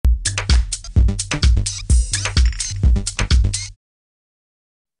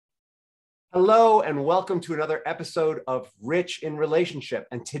Hello, and welcome to another episode of Rich in Relationship.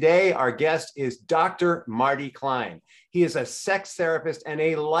 And today, our guest is Dr. Marty Klein. He is a sex therapist and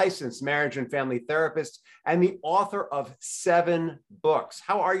a licensed marriage and family therapist, and the author of 7 books.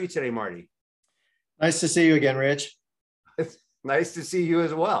 How are you today, Marty? Nice to see you again, Rich. It's nice to see you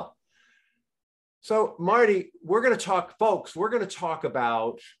as well. So, Marty, we're going to talk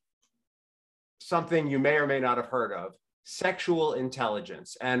about something you may or may not have heard of: sexual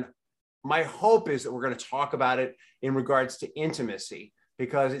intelligence. And my hope is that we're going to talk about it in regards to intimacy,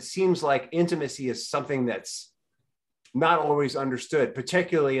 because it seems like intimacy is something that's not always understood,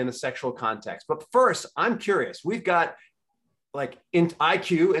 particularly in the sexual context. But first, I'm curious. We've got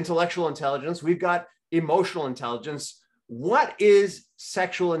IQ, intellectual intelligence. We've got emotional intelligence. What is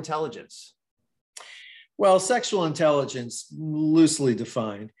sexual intelligence? Well, sexual intelligence, loosely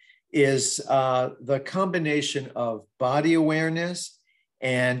defined, is the combination of body awareness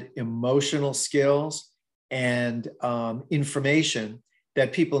and emotional skills and information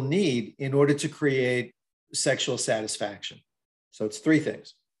that people need in order to create sexual satisfaction. So it's 3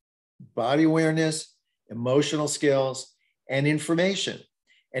 things: body awareness, emotional skills, and information.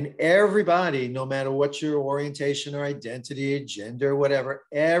 And everybody, no matter what your orientation or identity, gender, whatever,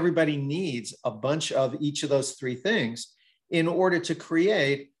 everybody needs a bunch of each of those 3 things in order to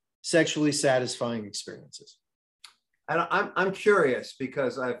create sexually satisfying experiences. And I'm curious,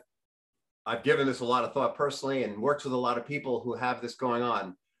 because I've given this a lot of thought personally and worked with a lot of people who have this going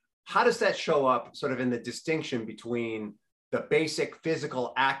on. How does that show up sort of in the distinction between the basic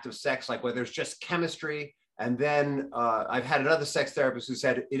physical act of sex, like where there's just chemistry, and then I've had another sex therapist who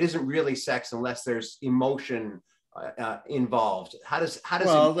said it isn't really sex unless there's emotion involved.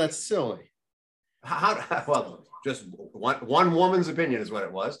 Well, that's silly. Well, just one woman's opinion is what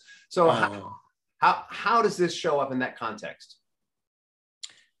it was. So how does this show up in that context?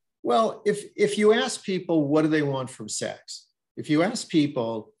 Well, if you ask people what do they want from sex, if you ask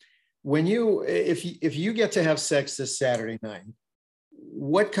people, if you get to have sex this Saturday night,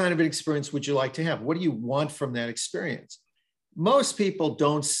 what kind of an experience would you like to have? What do you want from that experience? Most people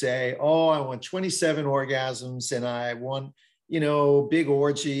don't say, oh, I want 27 orgasms and I want, big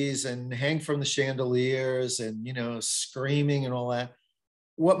orgies and hang from the chandeliers and, screaming and all that.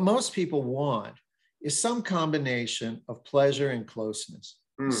 What most people want is some combination of pleasure and closeness.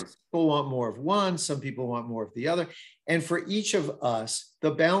 Some people want more of one, some people want more of the other. And for each of us, the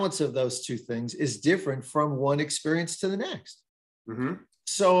balance of those 2 things is different from one experience to the next. Mm-hmm.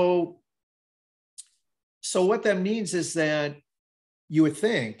 So what that means is that you would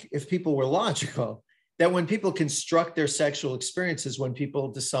think, if people were logical, that when people construct their sexual experiences, when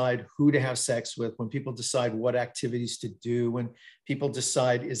people decide who to have sex with, when people decide what activities to do, when people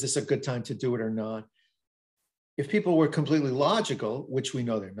decide, is this a good time to do it or not? If people were completely logical, which we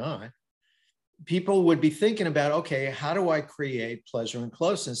know they're not, people would be thinking about, okay, how do I create pleasure and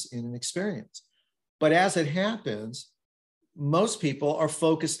closeness in an experience? But as it happens, most people are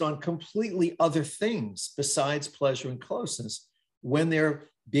focused on completely other things besides pleasure and closeness when they're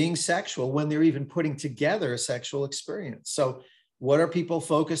being sexual, when they're even putting together a sexual experience. So what are people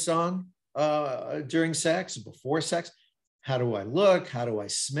focused on during sex, before sex? How do I look? How do I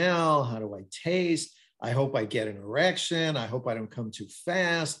smell? How do I taste? I hope I get an erection. I hope I don't come too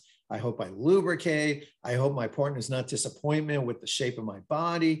fast. I hope I lubricate. I hope my partner's not disappointment with the shape of my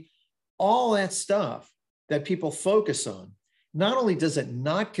body. All that stuff that people focus on, not only does it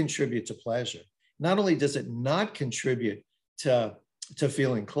not contribute to pleasure, not only does it not contribute to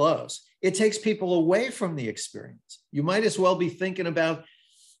feeling close, it takes people away from the experience. You might as well be thinking about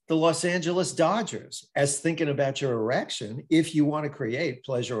the Los Angeles Dodgers as thinking about your erection if you want to create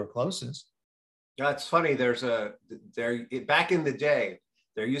pleasure or closeness. That's funny. Back in the day,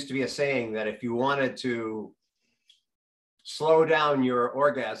 there used to be a saying that if you wanted to slow down your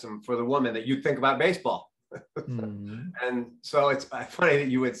orgasm for the woman, that you'd think about baseball. Mm-hmm. And so it's funny that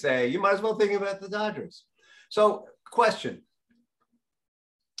you would say, you might as well think about the Dodgers. So question: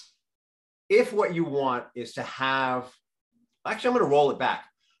 if what you want is to have, actually, I'm going to roll it back.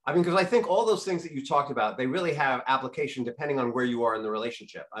 I mean, because I think all those things that you talked about, they really have application depending on where you are in the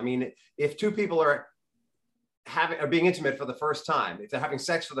relationship. I mean, if 2 people are being intimate for the first time, if they're having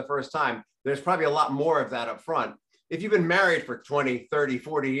sex for the first time, there's probably a lot more of that up front. If you've been married for 20, 30,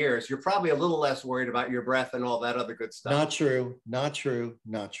 40 years, you're probably a little less worried about your breath and all that other good stuff. Not true, not true,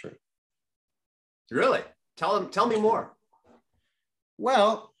 not true. Really? Tell me more.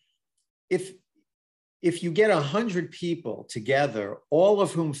 Well, if you get 100 people together, all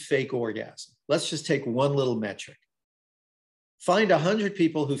of whom fake orgasm, let's just take one little metric. Find 100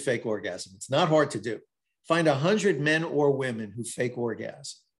 people who fake orgasm. It's not hard to do. Find 100 men or women who fake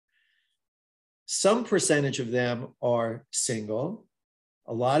orgasm. Some percentage of them are single.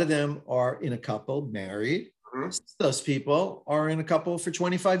 A lot of them are in a couple, married. Mhm. Those people are in a couple for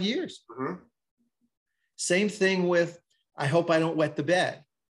 25 years. Mhm. Same thing with, I hope I don't wet the bed.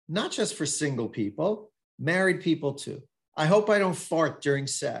 Not just for single people, married people too. I hope I don't fart during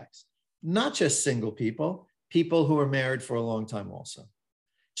sex. Not just single people, people who are married for a long time also.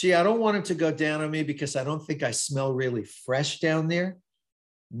 Gee, I don't want him to go down on me because I don't think I smell really fresh down there.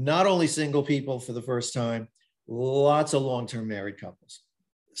 Not only single people for the first time, lots of long-term married couples.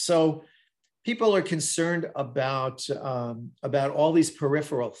 So people are concerned about all these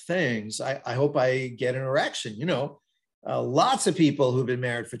peripheral things. I hope I get an erection. You know, lots of people who've been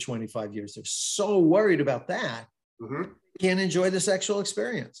married for 25 years, they're so worried about that, Mhm. can't enjoy the sexual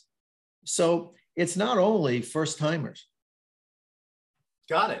experience. So it's not only first timers.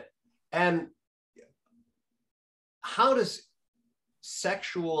 Got it. And how does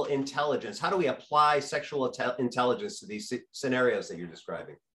sexual intelligence, how do we apply sexual intelligence to these scenarios that you're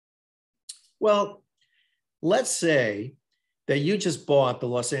describing? Well, let's say that you just bought the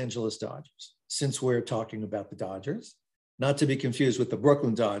Los Angeles Dodgers, since we're talking about the Dodgers, not to be confused with the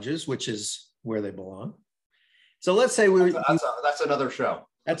Brooklyn Dodgers, which is where they belong. So let's say that's another show.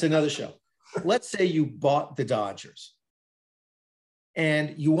 That's another show. Let's say you bought the Dodgers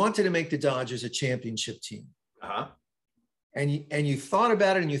and you wanted to make the Dodgers a championship team. Uh-huh. And you thought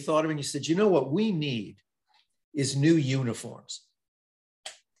about it and you thought of it and you said, you know what we need is new uniforms.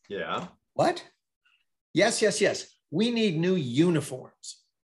 Yeah. What? Yes, yes, yes. We need new uniforms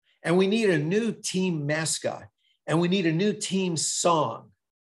and we need a new team mascot and we need a new team song.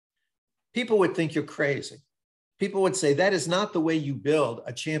 People would think you're crazy. People would say that is not the way you build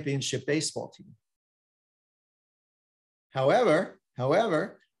a championship baseball team. However,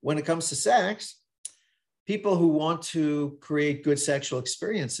 when it comes to sex, people who want to create good sexual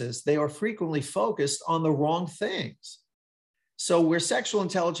experiences, they are frequently focused on the wrong things. So where sexual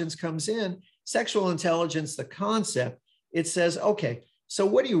intelligence comes in, sexual intelligence, the concept, it says, okay, so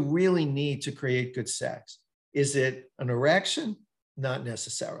what do you really need to create good sex? Is it an erection? Not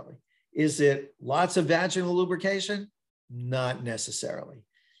necessarily. Is it lots of vaginal lubrication? Not necessarily.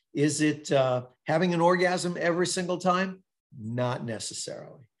 Is it having an orgasm every single time? Not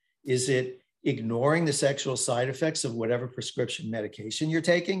necessarily. Is it ignoring the sexual side effects of whatever prescription medication you're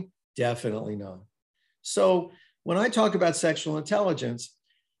taking? Definitely not. So when I talk about sexual intelligence,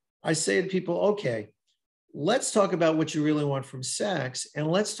 I say to people, okay, let's talk about what you really want from sex, and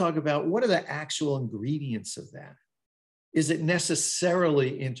let's talk about what are the actual ingredients of that. Is it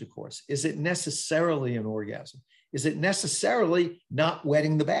necessarily intercourse? Is it necessarily an orgasm? Is it necessarily not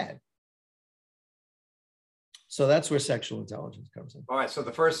wetting the bed? So that's where sexual intelligence comes in. All right. So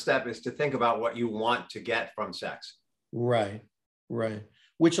the first step is to think about what you want to get from sex. Right, right.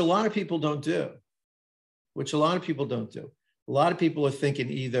 Which a lot of people don't do. A lot of people are thinking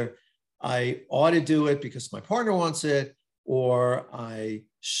either I ought to do it because my partner wants it, or I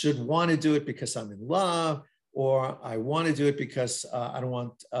should want to do it because I'm in love, or I want to do it because I don't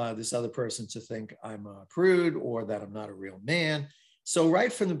want this other person to think I'm a prude or that I'm not a real man. So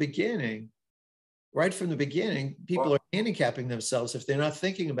right from the beginning, people are handicapping themselves if they're not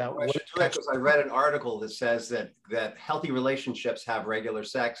thinking about what. I should do that because I read an article that says that healthy relationships have regular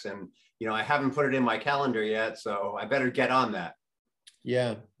sex, and I haven't put it in my calendar yet, so I better get on that.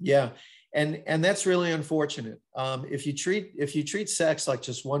 Yeah, yeah, and that's really unfortunate. If you treat sex like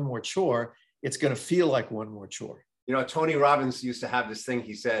just one more chore, it's going to feel like one more chore. Tony Robbins used to have this thing.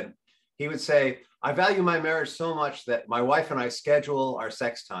 He would say, I value my marriage so much that my wife and I schedule our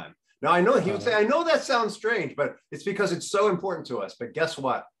sex time. Now, he would say, I know that sounds strange, but it's because it's so important to us. But guess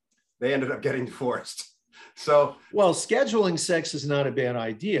what? They ended up getting divorced. So, well, scheduling sex is not a bad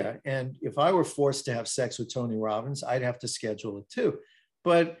idea. And if I were forced to have sex with Tony Robbins, I'd have to schedule it too.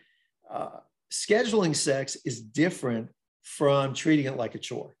 But scheduling sex is different from treating it like a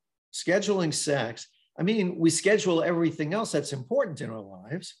chore. Scheduling sex, we schedule everything else that's important in our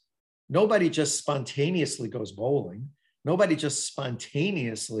lives. Nobody just spontaneously goes bowling. Nobody just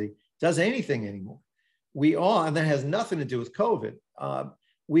spontaneously does anything anymore. We all, and that has nothing to do with COVID,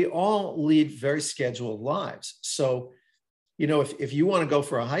 we all lead very scheduled lives. So, if you want to go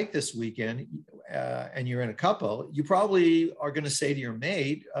for a hike this weekend and you're in a couple, you probably are going to say to your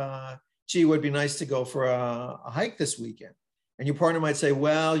mate, gee, it would be nice to go for a hike this weekend. And your partner might say,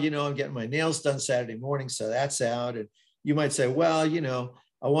 well, I'm getting my nails done Saturday morning, so that's out. And you might say, well,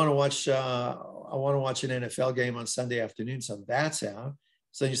 I want to watch an NFL game on Sunday afternoon, so that's out.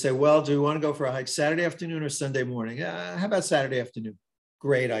 So you say, well, do we want to go for a hike Saturday afternoon or Sunday morning? How about Saturday afternoon?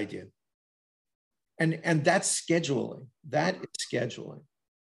 Great idea. And that's scheduling. That is scheduling.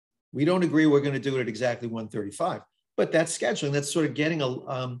 We don't agree we're going to do it at exactly 1:35, but that's scheduling. That's sort of getting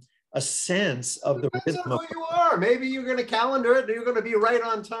a sense of the Depends rhythm on who you are. Maybe you're going to calendar it and you're going to be right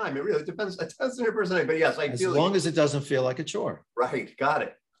on time. It really depends. It depends on your personality. But yes, I as feel long as it doesn't feel like a chore. right. Got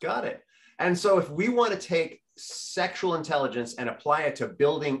it. Got it. And so if we want to take sexual intelligence and apply it to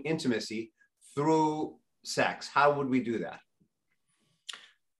building intimacy through sex, how would we do that?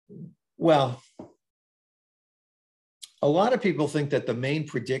 Well, a lot of people think that the main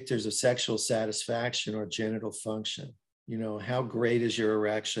predictors of sexual satisfaction are genital function. You know, how great is your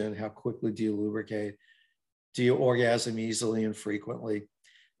erection? How quickly do you lubricate? Do you orgasm easily and frequently?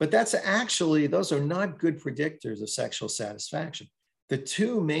 But that's actually, those are not good predictors of sexual satisfaction. The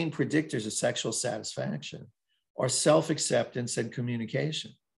two main predictors of sexual satisfaction are self-acceptance and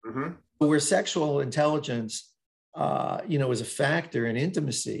communication. Mm-hmm. Where sexual intelligence, is a factor in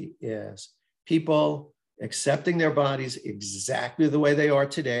intimacy is people accepting their bodies exactly the way they are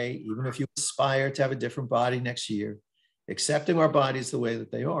today, even if you aspire to have a different body next year, accepting our bodies the way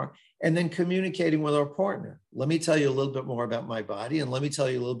that they are, and then communicating with our partner. Let me tell you a little bit more about my body, and let me tell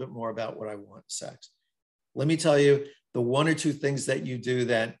you a little bit more about what I want in sex. Let me tell you the one or two things that you do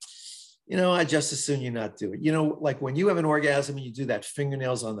that, I just as soon you not do it. Like when you have an orgasm and you do that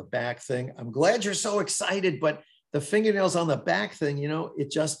fingernails on the back thing, I'm glad you're so excited, but the fingernails on the back thing,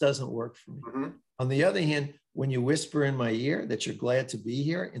 it just doesn't work for me. Mm-hmm. On the other hand, when you whisper in my ear that you're glad to be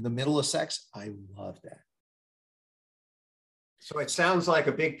here in the middle of sex, I love that. So it sounds like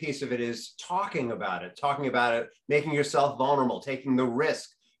a big piece of it is talking about it, making yourself vulnerable, taking the risk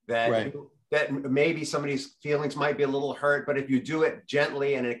that Right. that maybe somebody's feelings might be a little hurt, but if you do it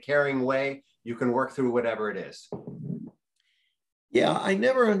gently and in a caring way, you can work through whatever it is. Yeah, I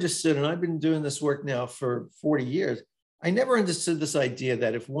never understood, and I've been doing this work now for 40 years. I never understood this idea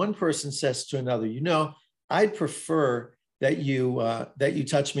that if one person says to another, I'd prefer that you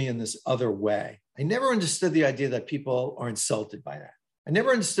touch me in this other way. I never understood the idea that people are insulted by that. I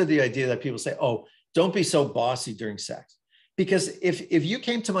never understood the idea that people say, oh, don't be so bossy during sex. Because if you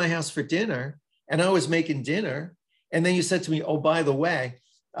came to my house for dinner and I was making dinner, and then you said to me, oh, by the way,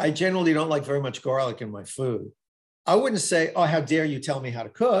 I generally don't like very much garlic in my food, I wouldn't say, oh, how dare you tell me how to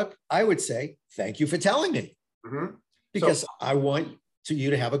cook? I would say, thank you for telling me. Mm-hmm. Because I want you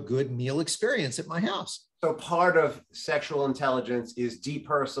to have a good meal experience at my house. So part of sexual intelligence is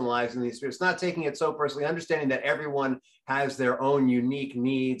depersonalizing the experience, not taking it so personally, understanding that everyone has their own unique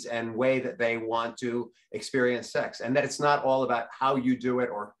needs and way that they want to experience sex, and that it's not all about how you do it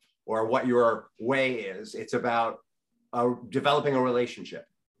or what your way is. It's about developing a relationship.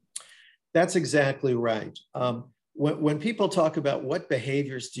 That's exactly right. When people talk about what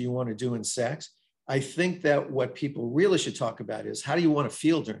behaviors do you want to do in sex, I think that what people really should talk about is how do you want to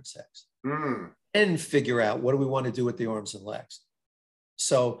feel during sex? And figure out what do we want to do with the arms and legs.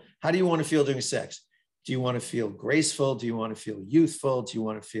 So how do you want to feel during sex? Do you want to feel graceful? Do you want to feel youthful? Do you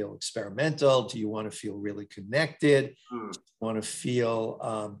want to feel experimental? Do you want to feel really connected? Do you want to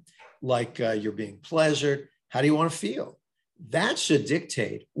feel like you're being pleasured? How do you want to feel? That should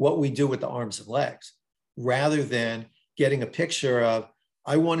dictate what we do with the arms and legs, rather than getting a picture of,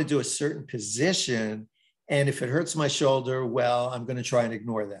 I want to do a certain position, and if it hurts my shoulder, well, I'm going to try and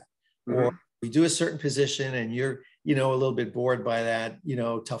ignore that. Mm-hmm. Or we do a certain position and you're, a little bit bored by that,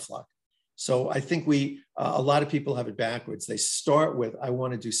 tough luck. So I think a lot of people have it backwards. They start with, I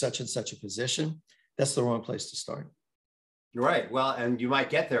want to do such and such a position. That's the wrong place to start. You're right. Well, and you might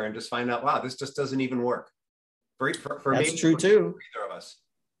get there and just find out, wow, this just doesn't even work. For That's me, true too. For either of us.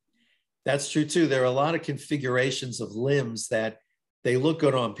 That's true too. There are a lot of configurations of limbs that they look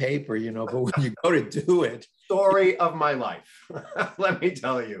good on paper, but when you go to do it. Story of my life. Let me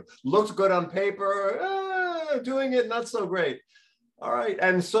tell you, looks good on paper, doing it, not so great. All right.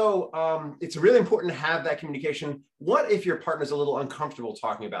 And so it's really important to have that communication. What if your partner's a little uncomfortable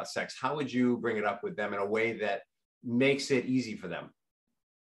talking about sex? How would you bring it up with them in a way that makes it easy for them?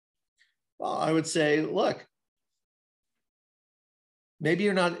 Well, I would say, look, maybe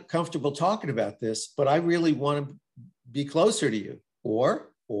you're not comfortable talking about this, but I really want to be closer to you. Or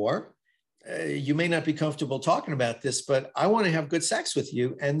you may not be comfortable talking about this, but I want to have good sex with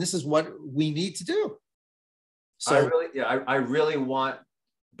you, and this is what we need to do. So I really want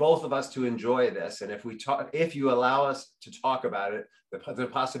both of us to enjoy this, and if you allow us to talk about it, the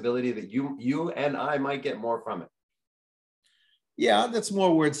possibility that you and I might get more from it. Yeah, that's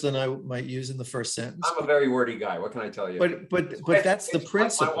more words than I might use in the first sentence. I'm a very wordy guy. What can I tell you? But that's the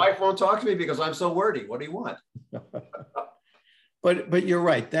principle. My wife won't talk to me because I'm so wordy. What do you want? But you're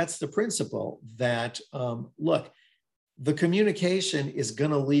right. That's the principle that, look, the communication is going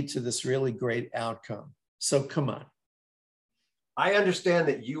to lead to this really great outcome. So come on. I understand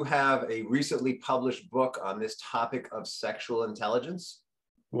that you have a recently published book on this topic of sexual intelligence.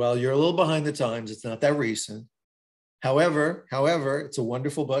 Well, you're a little behind the times. It's not that recent. However, it's a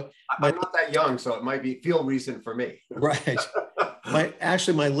wonderful book. I'm not that young, so it might feel recent for me. Right.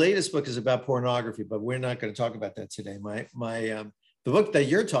 My latest book is about pornography, but we're not going to talk about that today. The book that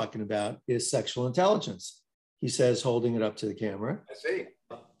you're talking about is Sexual Intelligence. He says, holding it up to the camera. I see.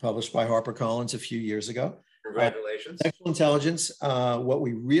 Published by HarperCollins a few years ago. Congratulations. Sexual Intelligence, what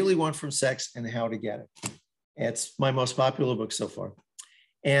we really want from sex and how to get it. It's my most popular book so far.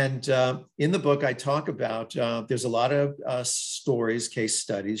 And in the book, I talk about, there's a lot of stories, case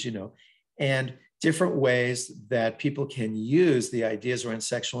studies, and different ways that people can use the ideas around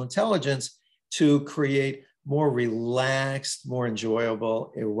sexual intelligence to create more relaxed, more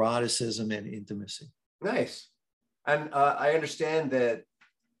enjoyable eroticism and intimacy. Nice. And I understand that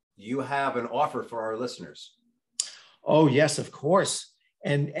you have an offer for our listeners. Oh, yes, of course.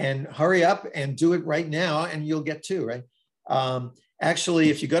 And hurry up and do it right now, and you'll get two, right? Actually,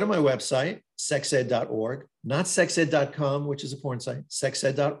 if you go to my website, sexed.org, not sexed.com, which is a porn site,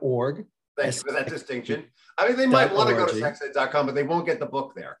 sexed.org. Thank you for that distinction. I mean, they might want to go to sexed.com, but they won't get the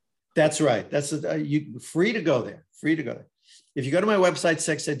book there. That's right. That's free to go there. Free to go there. If you go to my website,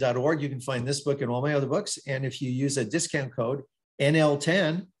 sexed.org, you can find this book and all my other books. And if you use a discount code,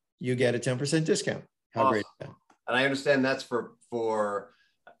 NL10, you get a 10% discount. How awesome. Great is that? And I understand that's for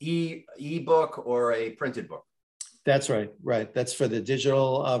e-book or a printed book. That's right. Right. That's for the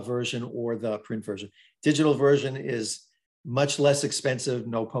digital version or the print version. Digital version is much less expensive,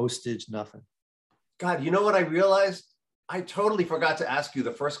 no postage, nothing. God, you know what I realized? I totally forgot to ask you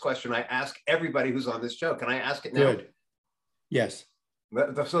the first question I ask everybody who's on this show. Can I ask it now? Good. Yes.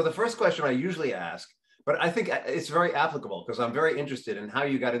 So the first question I usually ask, but I think it's very applicable because I'm very interested in how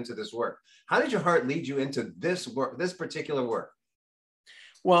you got into this work. How did your heart lead you into this work, this particular work?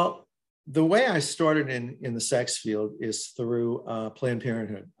 Well, the way I started in the sex field is through Planned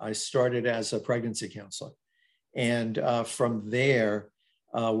Parenthood. I started as a pregnancy counselor, and from there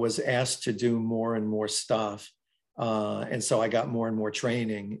was asked to do more and more stuff. And so I got more and more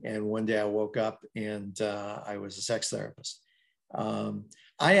training. And one day I woke up and I was a sex therapist.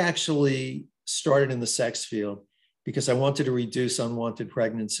 I actually started in the sex field because I wanted to reduce unwanted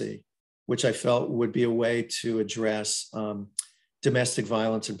pregnancy, which I felt would be a way to address domestic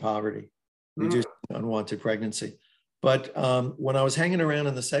violence and poverty, reduce unwanted pregnancy. But when I was hanging around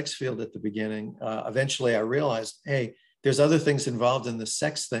in the sex field at the beginning, eventually I realized, hey, there's other things involved in the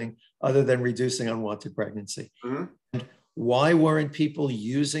sex thing other than reducing unwanted pregnancy. Mm-hmm. And why weren't people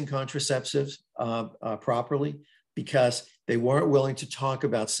using contraceptives properly? Because they weren't willing to talk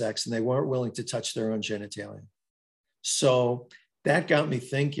about sex and they weren't willing to touch their own genitalia. So that got me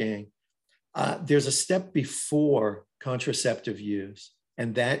thinking, there's a step before contraceptive use,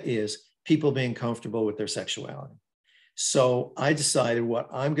 and that is people being comfortable with their sexuality. So I decided what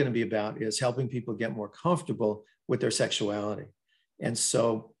I'm going to be about is helping people get more comfortable with their sexuality. And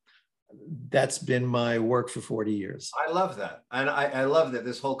so that's been my work for 40 years. I love that. And I love that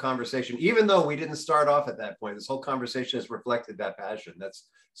this whole conversation, even though we didn't start off at that point, this whole conversation has reflected that passion. That's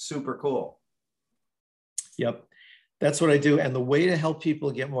super cool. Yep. That's what I do. And the way to help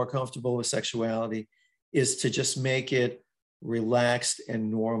people get more comfortable with sexuality is to just make it relaxed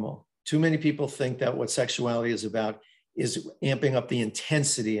and normal. Too many people think that what sexuality is about is amping up the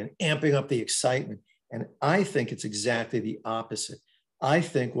intensity and amping up the excitement. And I think it's exactly the opposite. I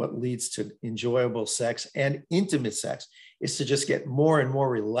think what leads to enjoyable sex and intimate sex is to just get more and more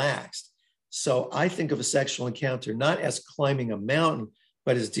relaxed. So I think of a sexual encounter not as climbing a mountain,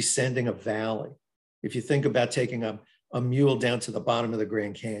 but as descending a valley. If you think about taking a mule down to the bottom of the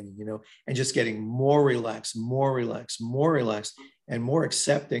Grand Canyon, and just getting more relaxed, more relaxed, more relaxed, and more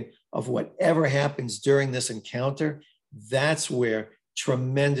accepting of whatever happens during this encounter, that's where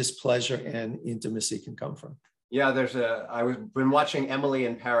tremendous pleasure and intimacy can come from. Yeah, I've been watching Emily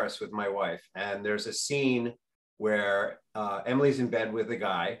in Paris with my wife, and there's a scene where Emily's in bed with a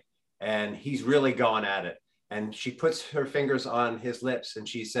guy and he's really going at it. And she puts her fingers on his lips and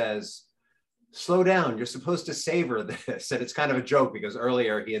she says, "Slow down, you're supposed to savor this." And it's kind of a joke because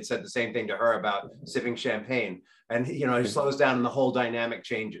earlier he had said the same thing to her about sipping champagne. And, he slows down and the whole dynamic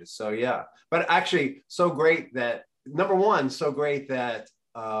changes. So, yeah, but actually so great that, number one, so great that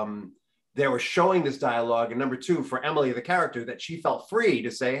they were showing this dialogue. And number two, for Emily, the character, that she felt free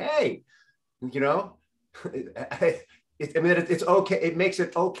to say, hey, it's okay. It makes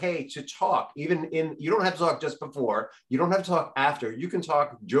it okay to talk. You don't have to talk just before. You don't have to talk after. You can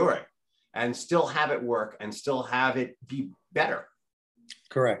talk during and still have it work and still have it be better.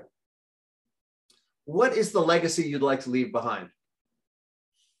 Correct. What is the legacy you'd like to leave behind?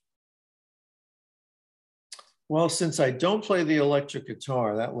 Well, since I don't play the electric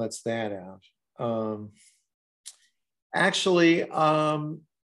guitar, that lets that out. Actually,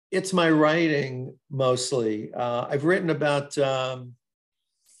 it's my writing mostly. I've written about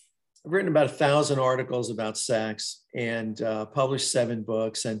 1,000 articles about sex and published 7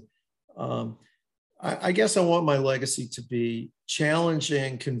 books. And I guess I want my legacy to be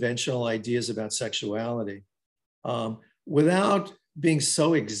challenging conventional ideas about sexuality without being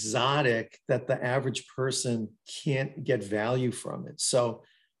so exotic that the average person can't get value from it. So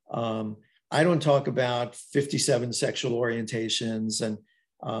I don't talk about 57 sexual orientations, and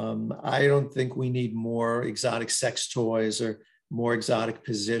I don't think we need more exotic sex toys or more exotic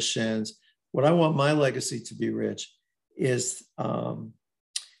positions. What I want my legacy to be, Rich, is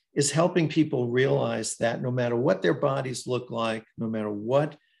helping people realize that no matter what their bodies look like, no matter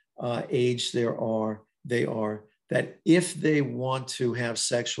what age they are, that if they want to have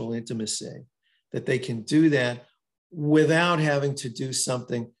sexual intimacy, that they can do that without having to do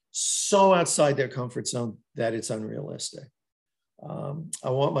something so outside their comfort zone that it's unrealistic. I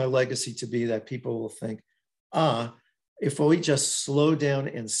want my legacy to be that people will think, if we just slow down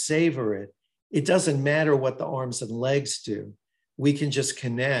and savor it, it doesn't matter what the arms and legs do. We can just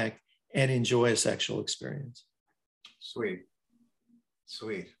connect and enjoy a sexual experience. Sweet.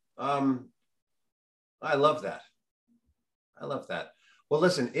 Sweet. I love that. I love that. Well,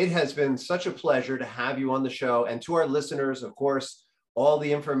 listen, it has been such a pleasure to have you on the show. And to our listeners, of course, all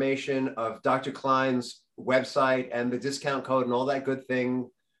the information of Dr. Klein's website and the discount code and all that good thing,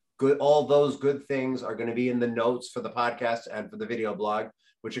 all those good things are going to be in the notes for the podcast and for the video blog,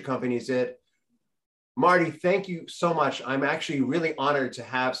 which accompanies it. Marty, thank you so much. I'm actually really honored to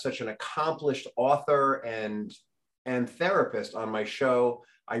have such an accomplished author and therapist on my show.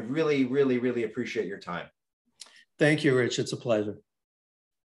 I really, really, really appreciate your time. Thank you, Rich. It's a pleasure.